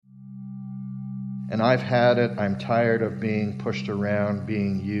And I've had it. I'm tired of being pushed around,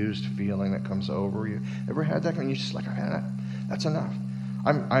 being used, feeling that comes over you. Ever had that? When you're just like, I've had it. That's enough.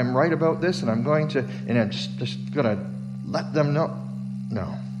 I'm right about this, and I'm going to, and I'm just going to let them know.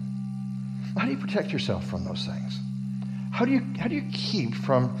 No. How do you protect yourself from those things? How do you keep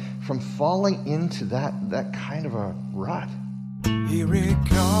from falling into that kind of a rut? Here it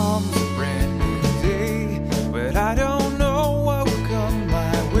comes, a brand new day, but I don't know what will come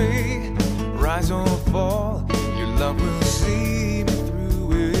my way. Rise or fall, your love will see me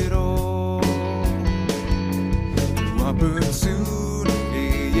through it all. Through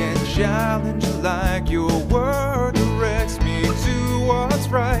opportunity and challenge, like your word directs me to what's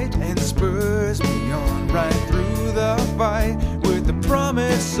right and spurs me on right through the fight with the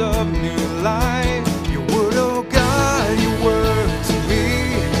promise of new life. Your word, oh God, your word to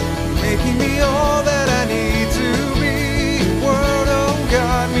me, making me all that I need to be. Your word, oh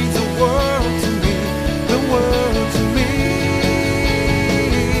God, means the world to me, the world to me.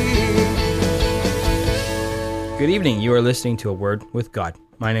 Good evening. You are listening to A Word with God.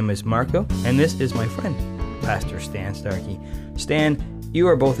 My name is Marco, and this is my friend, Pastor Stan Starkey. Stan, you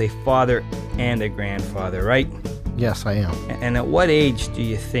are both a father and a grandfather, right? Yes, I am. And at what age do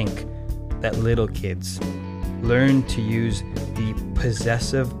you think that little kids learn to use the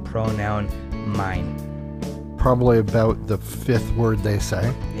possessive pronoun mine? Probably about the fifth word they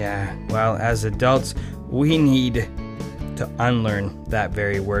say. Yeah, well, as adults, we need to unlearn that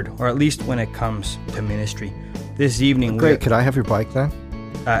very word, or at least when it comes to ministry. This evening... Great, could I have your bike then?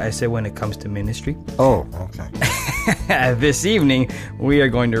 I said when it comes to ministry. Oh, okay. This evening, we are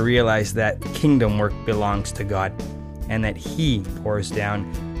going to realize that kingdom work belongs to God, and that He pours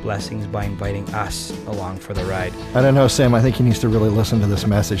down blessings by inviting us along for the ride. I don't know, Sam. I think he needs to really listen to this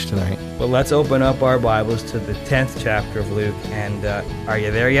message tonight. Well, let's open up our Bibles to the 10th chapter of Luke, and are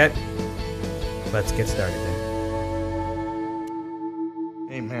you there yet? Let's get started then.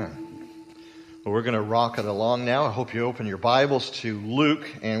 Amen. Well, we're going to rock it along now. I hope you open your Bibles to Luke,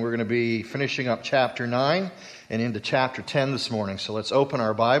 and we're going to be finishing up chapter 9 and into chapter 10 this morning. So let's open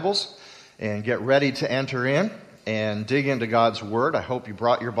our Bibles and get ready to enter in and dig into God's Word. I hope you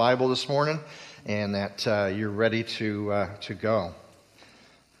brought your Bible this morning and that you're ready to go.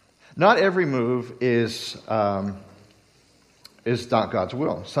 Not every move is not God's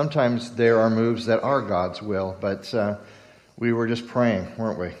will. Sometimes there are moves that are God's will, but we were just praying,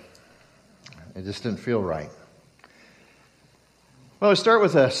 weren't we? It just didn't feel right. Well, we start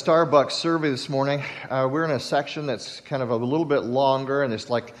with a Starbucks survey this morning. We're in a section that's kind of a little bit longer, and it's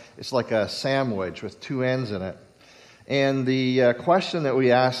like a sandwich with two ends in it. And the question that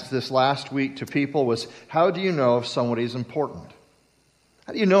we asked this last week to people was, how do you know if somebody's important?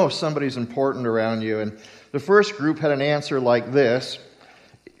 How do you know if somebody's important around you? And the first group had an answer like this.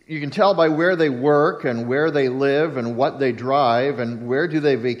 You can tell by where they work and where they live and what they drive and where do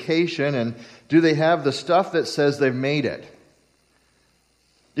they vacation and do they have the stuff that says they've made it.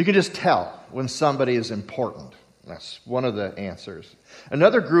 You can just tell when somebody is important. That's one of the answers.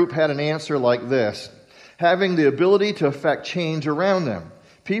 Another group had an answer like this. Having the ability to affect change around them.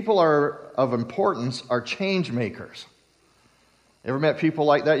 People of importance are change makers. Ever met people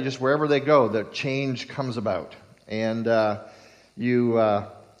like that? You just wherever they go, the change comes about. And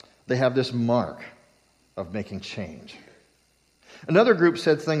they have this mark of making change. Another group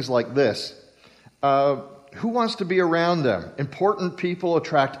said things like this. Who wants to be around them? Important people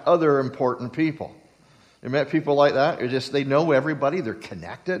attract other important people. You met people like that? They know everybody. They're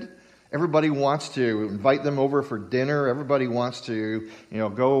connected. Everybody wants to invite them over for dinner. Everybody wants to,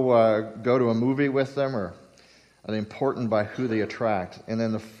 go to a movie with them, or are they important by who they attract? And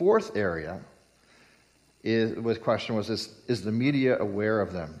then the fourth area is the media aware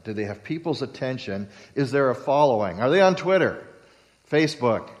of them? Do they have people's attention? Is there a following? Are they on Twitter,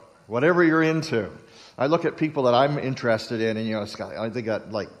 Facebook, whatever you're into? I look at people that I'm interested in, and they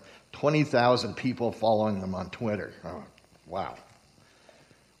got like 20,000 people following them on Twitter. Oh, wow.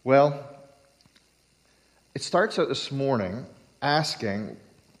 Well, it starts out this morning the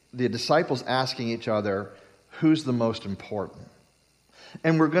disciples asking each other, who's the most important?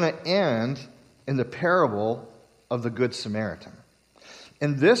 And we're going to end in the parable of the Good Samaritan.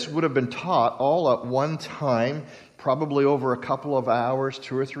 And this would have been taught all at one time, probably over a couple of hours,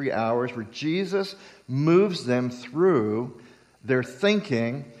 2 or 3 hours, where Jesus moves them through their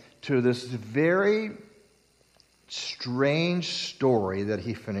thinking to this very strange story that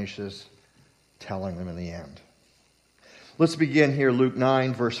he finishes telling them in the end. Let's begin here, Luke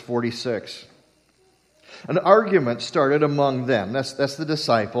 9, verse 46. An argument started among them. That's the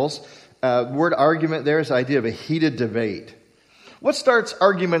disciples. The word argument there is the idea of a heated debate. What starts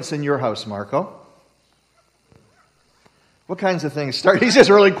arguments in your house, Marco? What kinds of things start? He's just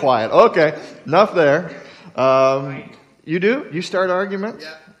really quiet. Okay, enough there. You do? You start arguments?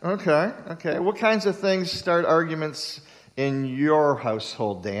 Yeah. Okay. What kinds of things start arguments in your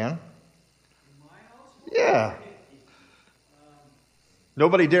household, Dan? In my household? Yeah.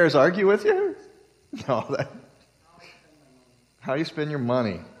 Nobody dares argue with you? No. How do you spend your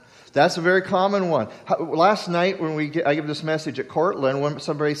money? That's a very common one. Last night when I gave this message at Cortland, when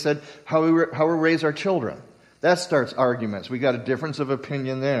somebody said how we raise our children, that starts arguments. We got a difference of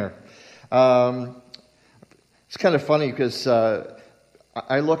opinion there. It's kind of funny because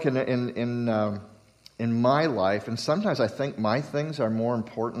I look in my life, and sometimes I think my things are more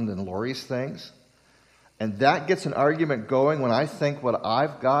important than Lori's things. And that gets an argument going when I think what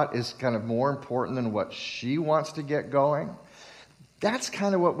I've got is kind of more important than what she wants to get going. That's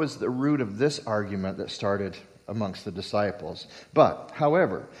kind of what was the root of this argument that started amongst the disciples. But,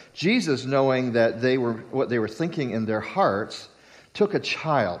 however, Jesus, knowing that what they were thinking in their hearts, took a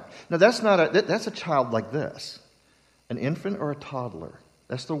child. Now, that's a child like this, an infant or a toddler.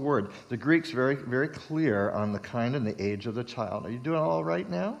 That's the word. The Greek's very, very clear on the kind and the age of the child. Are you doing all right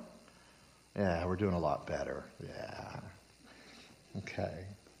now? Yeah, we're doing a lot better. Yeah. Okay.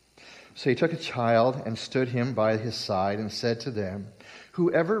 So he took a child and stood him by his side and said to them,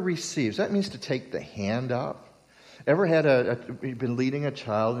 whoever receives, that means to take the hand up. Ever you've been leading a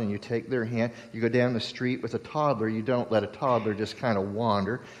child and you take their hand, you go down the street with a toddler, you don't let a toddler just kind of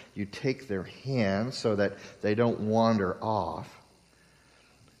wander. You take their hand so that they don't wander off.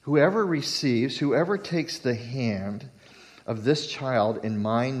 Whoever receives, whoever takes the hand of this child in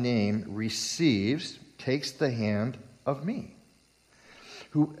my name takes the hand of me.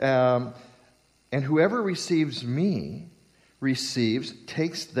 And whoever receives me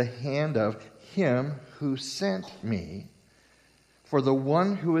takes the hand of him who sent me. For the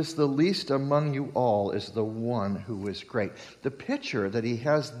one who is the least among you all is the one who is great. The picture that he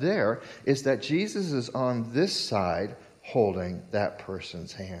has there is that Jesus is on this side holding that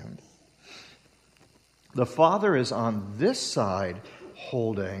person's hand. The Father is on this side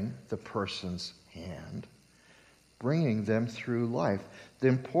holding the person's hand, bringing them through life. The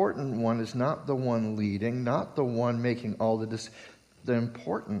important one is not the one leading, not the one making all the decisions. The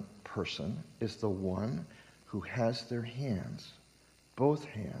important person is the one who has their hands, both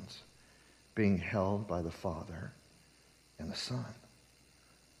hands, being held by the Father and the Son.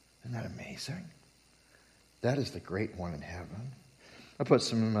 Isn't that amazing? That is the great one in heaven. I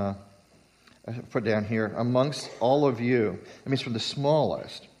put down here, amongst all of you, it means from the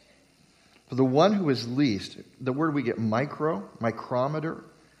smallest. For the one who is least, the word we get micrometer,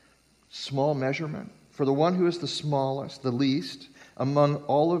 small measurement. For the one who is the smallest, the least, among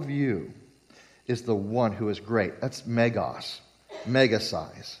all of you, is the one who is great. That's megos. Mega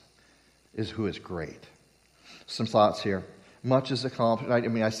size is who is great. Some thoughts here. Much is accomplished.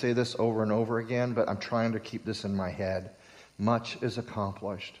 I say this over and over again, but I'm trying to keep this in my head. Much is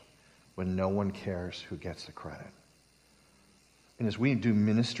accomplished when no one cares who gets the credit. And as we do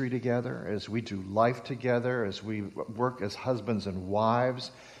ministry together, as we do life together, as we work as husbands and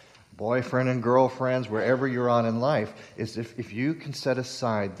wives, boyfriend and girlfriends, wherever you're on in life, is if you can set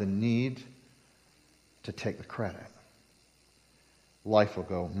aside the need to take the credit, life will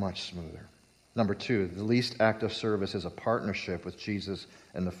go much smoother. Number 2, the least act of service is a partnership with Jesus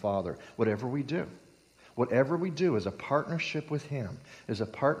and the Father. Whatever we do is a partnership with Him, is a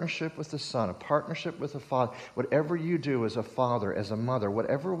partnership with the Son, a partnership with the Father. Whatever you do as a father, as a mother,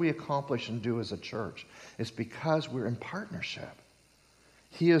 whatever we accomplish and do as a church, it's because we're in partnership.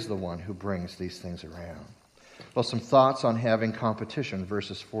 He is the one who brings these things around. Well, some thoughts on having competition,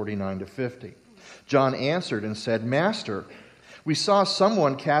 verses 49 to 50. John answered and said, Master, we saw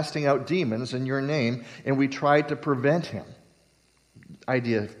someone casting out demons in your name, and we tried to prevent him.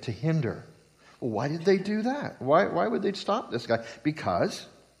 Idea to hinder. Well, why did they do that? Why would they stop this guy? Because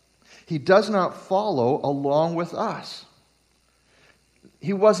he does not follow along with us.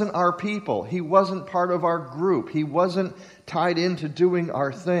 He wasn't our people. He wasn't part of our group. He wasn't tied into doing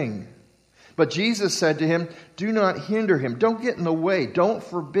our thing. But Jesus said to him, do not hinder him. Don't get in the way. Don't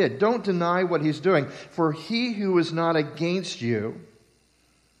forbid. Don't deny what he's doing. For he who is not against you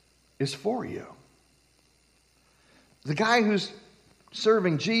is for you. The guy who's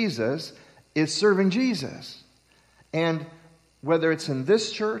serving Jesus is serving Jesus. And whether it's in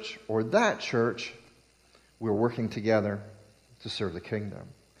this church or that church, we're working together to serve the kingdom.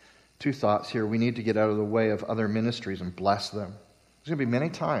 2 thoughts here. We need to get out of the way of other ministries and bless them. There's going to be many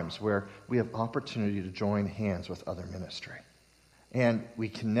times where we have opportunity to join hands with other ministry. And we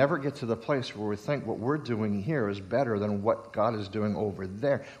can never get to the place where we think what we're doing here is better than what God is doing over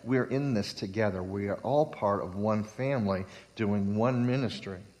there. We're in this together. We are all part of one family doing one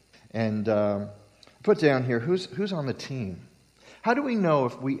ministry. And put down here, who's on the team? How do we know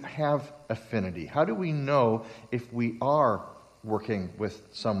if we have affinity? How do we know if we are working with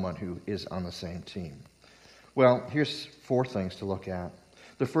someone who is on the same team? Well, here's 4 things to look at.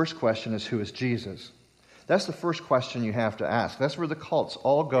 The first question is, who is Jesus? That's the first question you have to ask. That's where the cults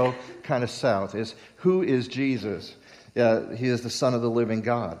all go kind of south, is who is Jesus? He is the Son of the living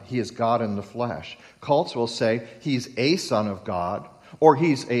God. He is God in the flesh. Cults will say he's a son of God, or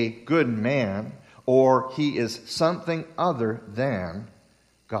he's a good man, or he is something other than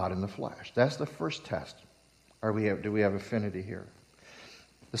God in the flesh. That's the first test. Do we have affinity here?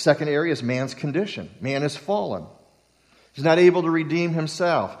 The second area is man's condition. Man is fallen. He's not able to redeem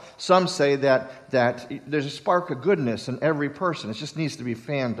himself. Some say that there's a spark of goodness in every person. It just needs to be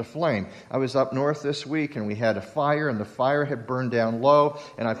fanned to flame. I was up north this week, and we had a fire, and the fire had burned down low,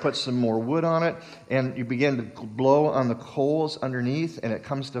 and I put some more wood on it, and you begin to blow on the coals underneath, and it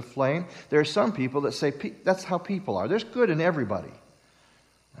comes to flame. There are some people that say that's how people are. There's good in everybody.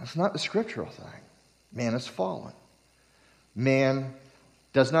 That's not the scriptural thing. Man is fallen. Man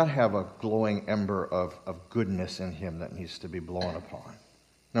does not have a glowing ember of goodness in him that needs to be blown upon.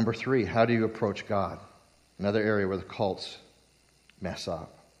 Number 3, how do you approach God? Another area where the cults mess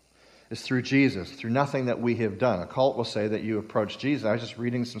up. It's through Jesus, through nothing that we have done. A cult will say that you approach Jesus. I was just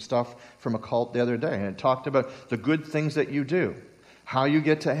reading some stuff from a cult the other day, and it talked about the good things that you do, how you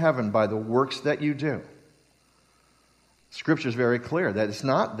get to heaven by the works that you do. Scripture is very clear that it's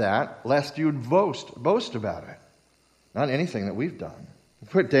not that, lest you would boast about it. Not anything that we've done.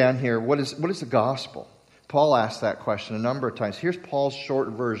 Put down here, what is the gospel? Paul asked that question a number of times. Here's Paul's short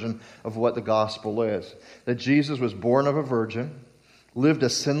version of what the gospel is. That Jesus was born of a virgin, lived a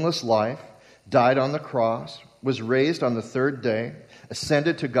sinless life, died on the cross, was raised on the 3rd day,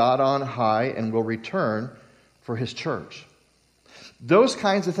 ascended to God on high, and will return for his church. Those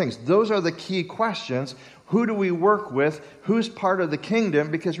kinds of things, those are the key questions. Who do we work with? Who's part of the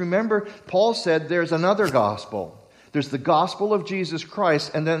kingdom? Because remember, Paul said there's another gospel. There's the gospel of Jesus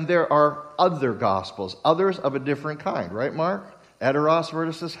Christ, and then there are other gospels, others of a different kind, right, Mark? Heteros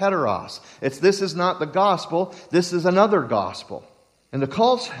versus heteros. This is not the gospel, this is another gospel. And the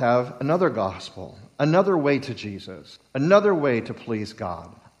cults have another gospel, another way to Jesus, another way to please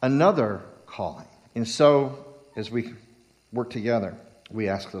God, another calling. And so, as we work together, we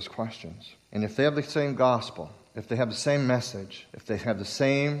ask those questions. And if they have the same gospel, if they have the same message, if they have the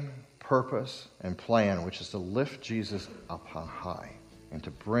same purpose and plan, which is to lift Jesus up on high and to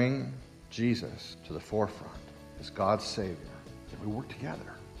bring Jesus to the forefront as God's Savior, that we work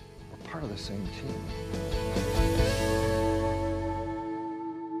together. We're part of the same team.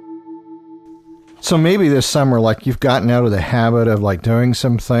 So maybe this summer, like, you've gotten out of the habit of like doing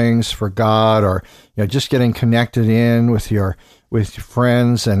some things for God, or just getting connected in with your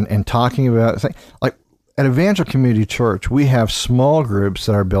friends and talking about things. Like at Evangel Community Church, we have small groups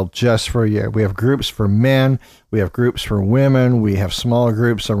that are built just for you. We have groups for men, we have groups for women, we have small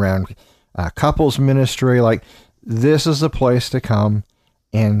groups around couples ministry. Like, this is the place to come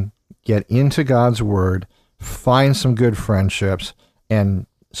and get into God's Word, find some good friendships, and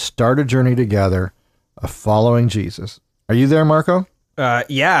start a journey together of following Jesus. Are you there, Marco?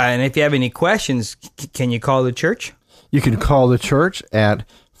 Yeah, and if you have any questions, can you call the church? You can call the church at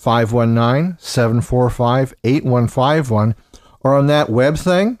 519-745-8151, or on that web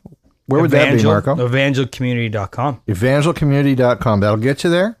thing. Where would that be, Marco? Evangelcommunity.com. Evangelcommunity.com. That'll get you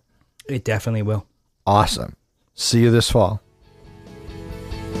there? It definitely will. Awesome. See you this fall.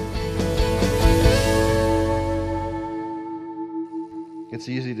 It's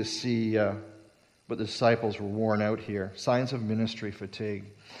easy to see what the disciples were worn out here. Signs of ministry fatigue.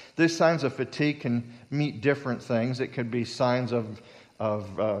 These signs of fatigue can mean different things. It could be signs of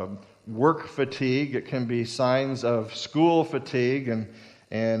work fatigue. It can be signs of school fatigue,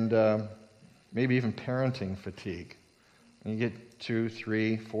 and maybe even parenting fatigue. And you get 2,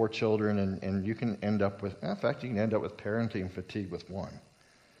 3, 4 children, and you can end up with, in fact, you can end up with parenting fatigue with one.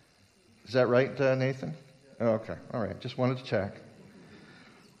 Is that right, Nathan? Oh, okay, all right. Just wanted to check.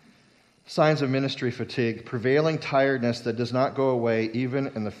 Signs of ministry fatigue, prevailing tiredness that does not go away even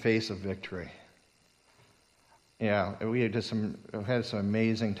in the face of victory. Yeah, we had some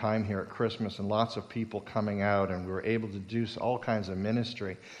amazing time here at Christmas, and lots of people coming out, and we were able to do all kinds of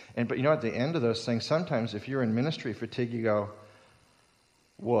ministry. But at the end of those things, sometimes if you're in ministry fatigue, you go,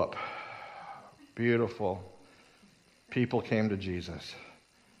 whoop, beautiful. People came to Jesus.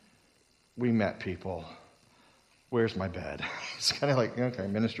 We met people. Where's my bed? It's kind of like, okay,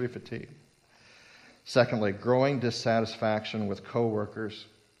 ministry fatigue. Secondly, growing dissatisfaction with coworkers,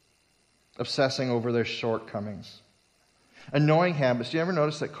 obsessing over their shortcomings. Annoying habits. Do you ever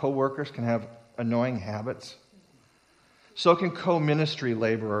notice that coworkers can have annoying habits? So can co-ministry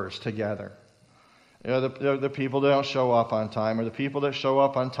laborers together. You know, the people that don't show up on time, or the people that show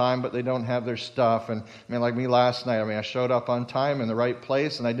up on time but they don't have their stuff. And I mean, like me last night, I showed up on time in the right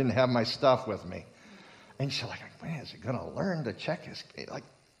place and I didn't have my stuff with me. And you're like, man, is he going to learn to check his... Like,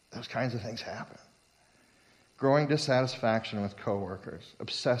 those kinds of things happen. Growing dissatisfaction with coworkers,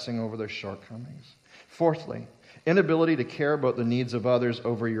 obsessing over their shortcomings. Fourthly, inability to care about the needs of others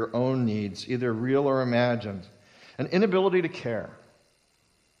over your own needs, either real or imagined. An inability to care.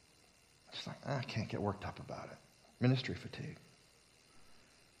 It's like, I can't get worked up about it. Ministry fatigue.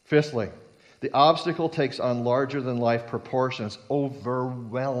 Fifthly, the obstacle takes on larger than life proportions,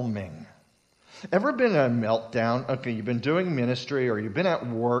 overwhelming. Ever been in a meltdown? Okay, you've been doing ministry or you've been at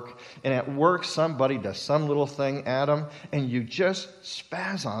work, and at work somebody does some little thing at them, and you just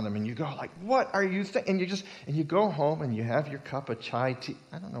spaz on them, and you go like, what are you thinking? And you go home and you have your cup of chai tea.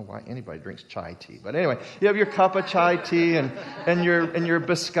 I don't know why anybody drinks chai tea, but anyway, you have your cup of chai tea and your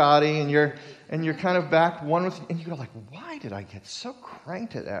biscotti, and you're kind of back one with, and you go like, why did I get so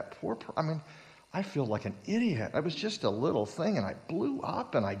cranked at that poor I feel like an idiot. It was just a little thing, and I blew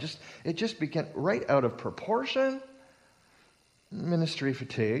up, and it just became right out of proportion. Ministry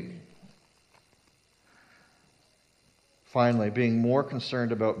fatigue. Finally, being more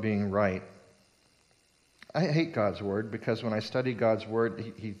concerned about being right. I hate God's Word because when I study God's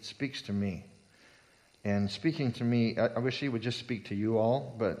Word, He speaks to me. And speaking to me, I wish He would just speak to you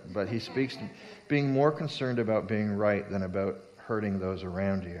all, but He speaks to being more concerned about being right than about hurting those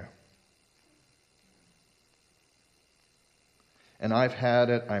around you. And I've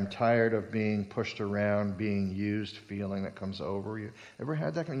had it. I'm tired of being pushed around, being used, feeling that comes over you. Ever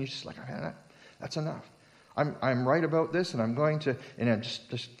had that? And you're just like, I've had that. That's enough. I'm right about this, and I'm just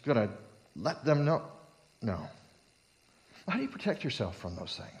going to let them know. No. How do you protect yourself from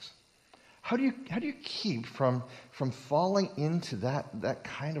those things? How do you keep from falling into that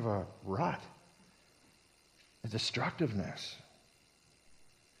kind of a rut, a destructiveness?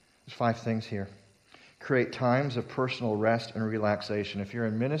 There's 5 things here. Create times of personal rest and relaxation. If you're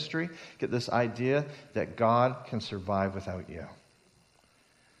in ministry, get this idea that God can survive without you.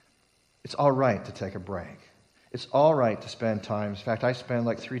 It's all right to take a break. It's all right to spend time. In fact, I spend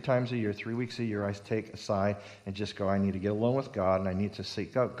like 3 times a year, 3 weeks a year, I take aside and just go, I need to get alone with God, and I need to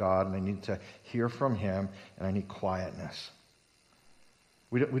seek out God, and I need to hear from Him, and I need quietness.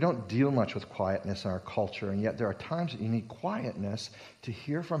 We don't deal much with quietness in our culture, and yet there are times that you need quietness to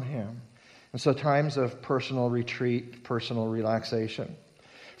hear from Him. And so times of personal retreat, personal relaxation.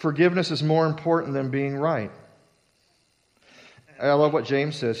 Forgiveness is more important than being right. I love what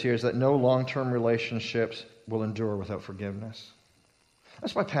James says here, is that no long-term relationships will endure without forgiveness.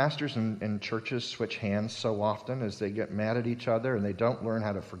 That's why pastors and churches switch hands so often, as they get mad at each other and they don't learn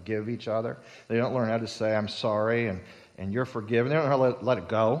how to forgive each other. They don't learn how to say, I'm sorry, and you're forgiven. They don't know how to let it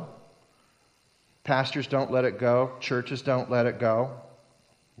go. Pastors don't let it go. Churches don't let it go.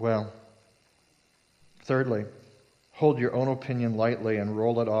 Well, thirdly, hold your own opinion lightly and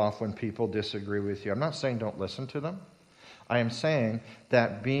roll it off when people disagree with you. I'm not saying don't listen to them. I am saying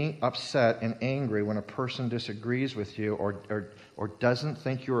that being upset and angry when a person disagrees with you or doesn't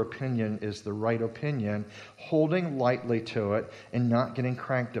think your opinion is the right opinion, holding lightly to it and not getting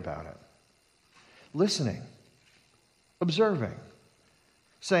cranked about it. Listening. Observing.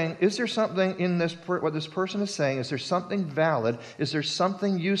 Saying, is there something in what this person is saying? Is there something valid? Is there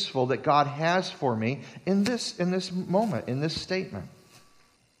something useful that God has for me in this moment, in this statement?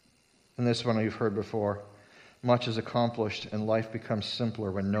 And this one you've heard before. Much is accomplished and life becomes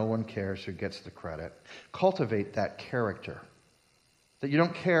simpler when no one cares who gets the credit. Cultivate that character. That you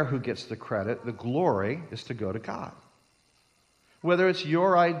don't care who gets the credit. The glory is to go to God. Whether it's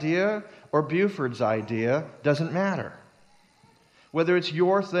your idea or Buford's idea, doesn't matter. Whether it's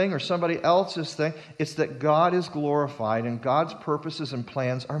your thing or somebody else's thing, it's that God is glorified and God's purposes and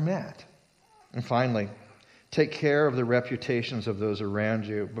plans are met. And finally, take care of the reputations of those around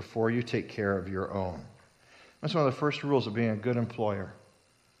you before you take care of your own. That's one of the first rules of being a good employer.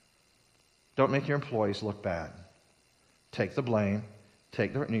 Don't make your employees look bad. Take the blame.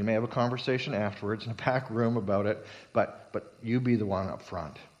 You may have a conversation afterwards in a back room about it, but you be the one up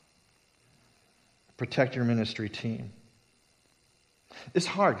front. Protect your ministry team. It's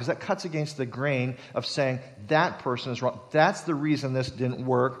hard because that cuts against the grain of saying that person is wrong. That's the reason this didn't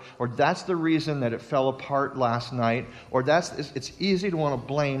work, or that's the reason that it fell apart last night, or it's easy to want to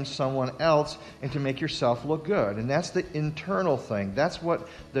blame someone else and to make yourself look good. And that's the internal thing. That's what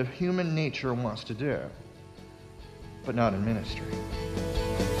the human nature wants to do, but not in ministry.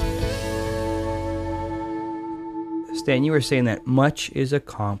 Stan, you were saying that much is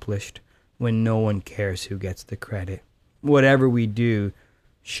accomplished when no one cares who gets the credit. Whatever we do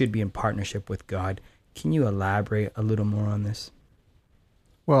should be in partnership with God. Can you elaborate a little more on this?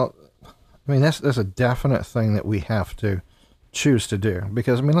 Well, I mean, that's a definite thing that we have to choose to do.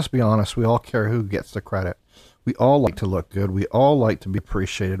 Because, I mean, let's be honest, we all care who gets the credit. We all like to look good. We all like to be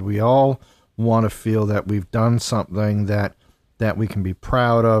appreciated. We all want to feel that we've done something that we can be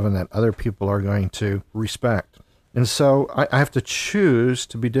proud of and that other people are going to respect. And so I have to choose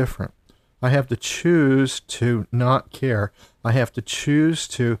to be different. I have to choose to not care. I have to choose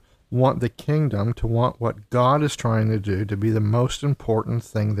to want the kingdom, to want what God is trying to do to be the most important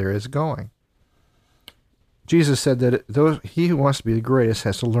thing there is going. Jesus said that he who wants to be the greatest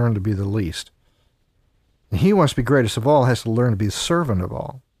has to learn to be the least. And he who wants to be greatest of all has to learn to be the servant of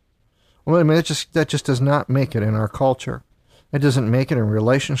all. Well, I mean, that just does not make it in our culture. It doesn't make it in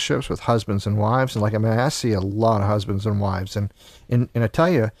relationships with husbands and wives. And I see a lot of husbands and wives. And I tell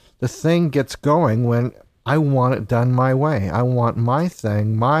you, the thing gets going when I want it done my way. I want my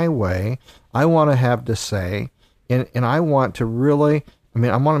thing my way. I want to have to say. And I want to really,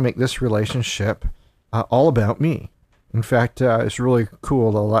 I want to make this relationship all about me. In fact, it's really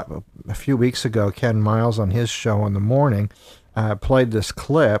cool. A few weeks ago, Ken Miles on his show in the morning played this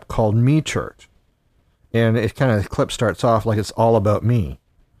clip called Me Church. And it kind of, the clip starts off like it's all about me.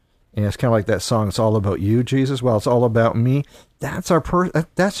 And it's kind of like that song, It's All About You, Jesus. Well, it's all about me. That's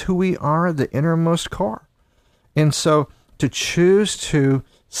that's who we are at the innermost core. And so to choose to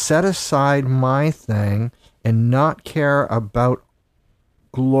set aside my thing and not care about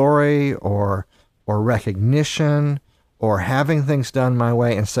glory or recognition or having things done my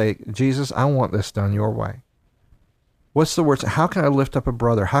way and say, Jesus, I want this done your way. What's the words? How can I lift up a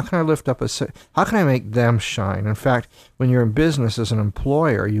brother? How can I lift up how can I make them shine? In fact, when you're in business as an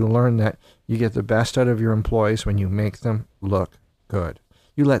employer, you learn that you get the best out of your employees when you make them look good.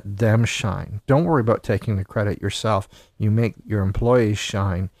 You let them shine. Don't worry about taking the credit yourself. You make your employees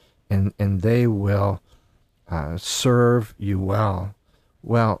shine, and they will serve you well.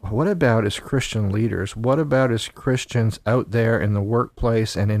 Well, what about as Christian leaders? What about as Christians out there in the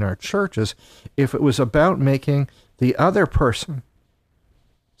workplace and in our churches? If it was about making the other person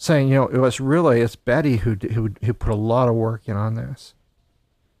saying, it's Betty who put a lot of work in on this.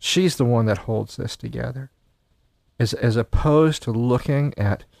 She's the one that holds this together. As opposed to looking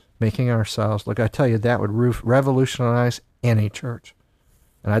at making ourselves look, I tell you, that would revolutionize any church.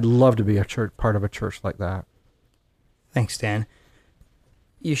 And I'd love to be part of a church like that. Thanks, Dan.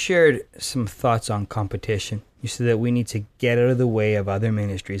 You shared some thoughts on competition. You said that we need to get out of the way of other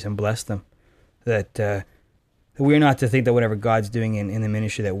ministries and bless them. That we're not to think that whatever God's doing in the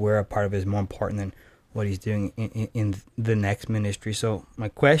ministry that we're a part of is more important than what he's doing in the next ministry. So my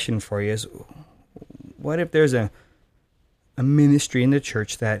question for you is, what if there's a ministry in the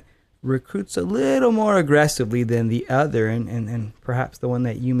church that recruits a little more aggressively than the other, and perhaps the one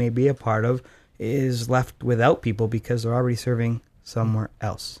that you may be a part of is left without people because they're already serving somewhere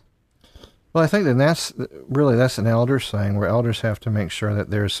else? Well, I think that's an elder's thing, where elders have to make sure that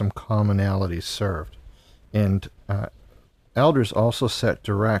there's some commonality served. And elders also set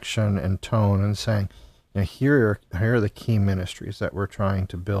direction and tone and saying, here are the key ministries that we're trying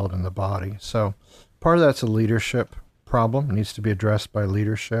to build in the body. So part of that's a leadership problem. It needs to be addressed by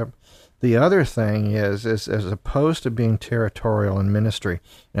leadership. The other thing is as opposed to being territorial in ministry,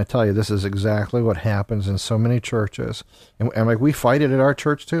 and I tell you, this is exactly what happens in so many churches. And we fight it at our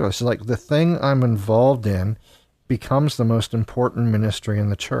church too. It's like the thing I'm involved in becomes the most important ministry in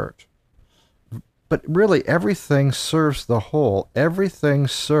the church. But really, everything serves the whole. Everything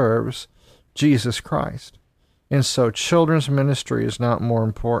serves Jesus Christ. And so children's ministry is not more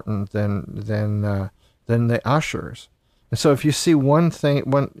important than the ushers. And so if you see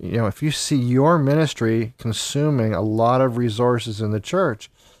if you see your ministry consuming a lot of resources in the church,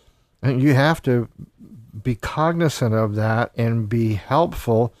 you have to be cognizant of that and be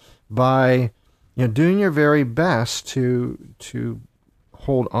helpful by doing your very best to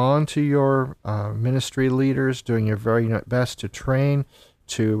hold on to your ministry leaders, doing your very best to train,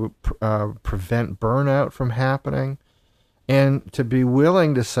 to prevent burnout from happening, and to be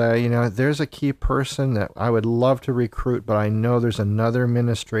willing to say, there's a key person that I would love to recruit, but I know there's another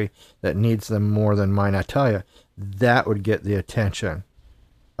ministry that needs them more than mine. I tell you, that would get the attention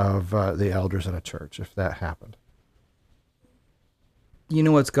of the elders in a church if that happened. You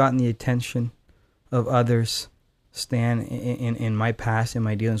know what's gotten the attention of others, Stan, in my past, in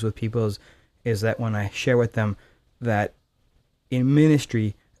my dealings with people, is that when I share with them that in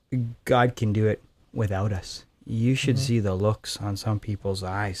ministry, God can do it without us. You should see the looks on some people's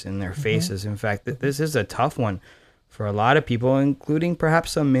eyes, in their faces. In fact, this is a tough one for a lot of people, including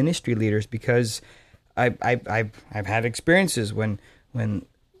perhaps some ministry leaders, because I've had experiences when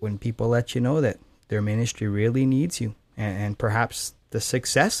people let you know that their ministry really needs you, and perhaps the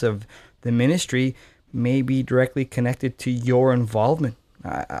success of the ministry may be directly connected to your involvement.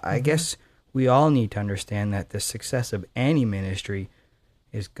 I guess we all need to understand that the success of any ministry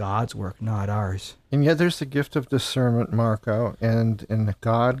is God's work, not ours. And yet there's the gift of discernment, Marco, and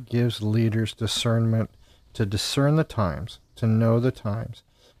God gives leaders discernment to discern the times, to know the times.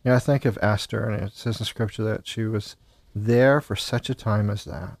 I think of Esther, and it says in Scripture that she was there for such a time as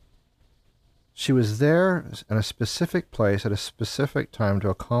that. She was there in a specific place at a specific time to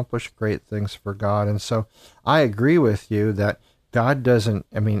accomplish great things for God. And so I agree with you that God doesn't,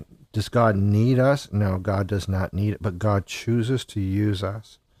 does God need us? No, God does not need it, but God chooses to use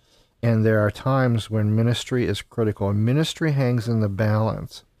us. And there are times when ministry is critical, and ministry hangs in the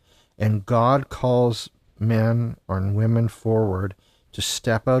balance, and God calls men or women forward to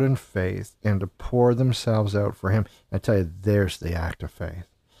step out in faith and to pour themselves out for Him. I tell you, there's the act of faith.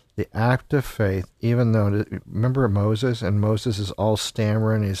 The act of faith, even though, remember Moses, and Moses is all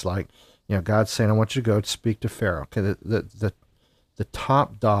stammering. He's like, God's saying, I want you to go speak to Pharaoh. Okay, the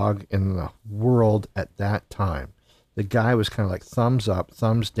top dog in the world at that time. The guy was kind of like thumbs up,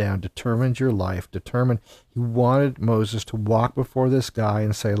 thumbs down, determined your life, he wanted Moses to walk before this guy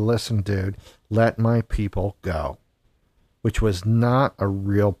and say, listen, dude, let my people go, which was not a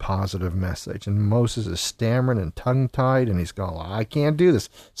real positive message. And Moses is stammering and tongue-tied, and he's going, I can't do this.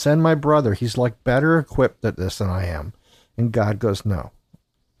 Send my brother. He's like better equipped at this than I am. And God goes, no,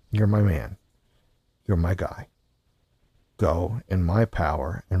 you're my man. You're my guy. Go in my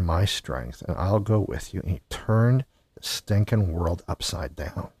power and my strength, and I'll go with you. And He turned the stinking world upside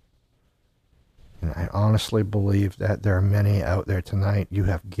down. And I honestly believe that there are many out there tonight. You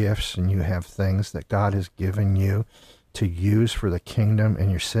have gifts and you have things that God has given you to use for the kingdom,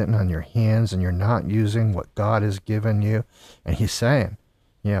 and you're sitting on your hands and you're not using what God has given you. And He's saying,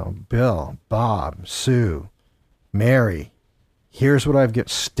 Bill, Bob, Sue, Mary, here's what I've got.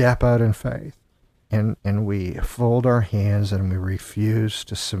 Step out in faith. And we fold our hands and we refuse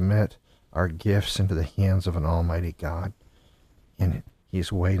to submit our gifts into the hands of an almighty God. And He's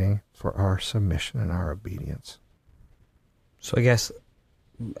waiting for our submission and our obedience. So I guess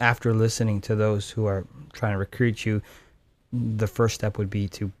after listening to those who are trying to recruit you, the first step would be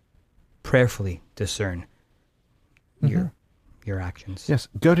to prayerfully discern your actions. Yes,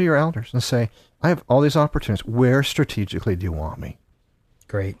 go to your elders and say, I have all these opportunities. Where strategically do you want me?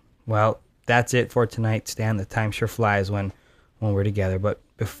 Great. Well, that's it for tonight, Stan. The time sure flies when we're together. But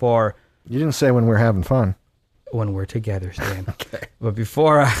before... You didn't say when we're having fun. When we're together, Stan. Okay. But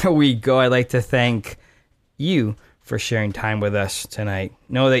before we go, I'd like to thank you for sharing time with us tonight.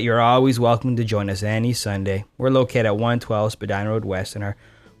 Know that you're always welcome to join us any Sunday. We're located at 112 Spadina Road West, and our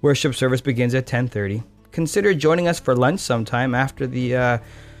worship service begins at 10:30. Consider joining us for lunch sometime after the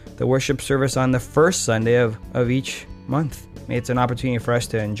worship service on the first Sunday of each month. It's an opportunity for us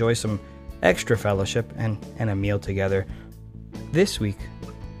to enjoy some extra fellowship and a meal together. This week,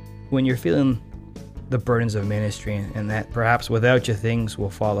 when you're feeling the burdens of ministry and that perhaps without you things will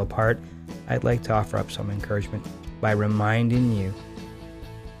fall apart, I'd like to offer up some encouragement by reminding you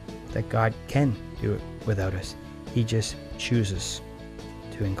that God can do it without us. He just chooses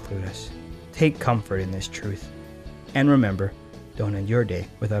to include us. Take comfort in this truth. And remember, don't end your day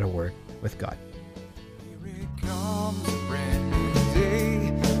without a word with God. Here it comes, a brand new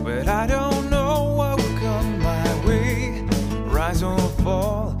day, but I don't know what will come my way. Rise or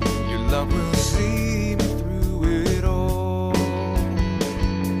fall, your love will see me through it all.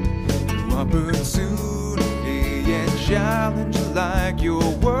 Through opportunity and challenge, like your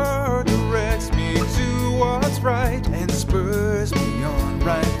word directs me to what's right and spurs me on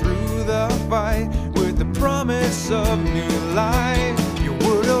right through the fight with the promise of new life.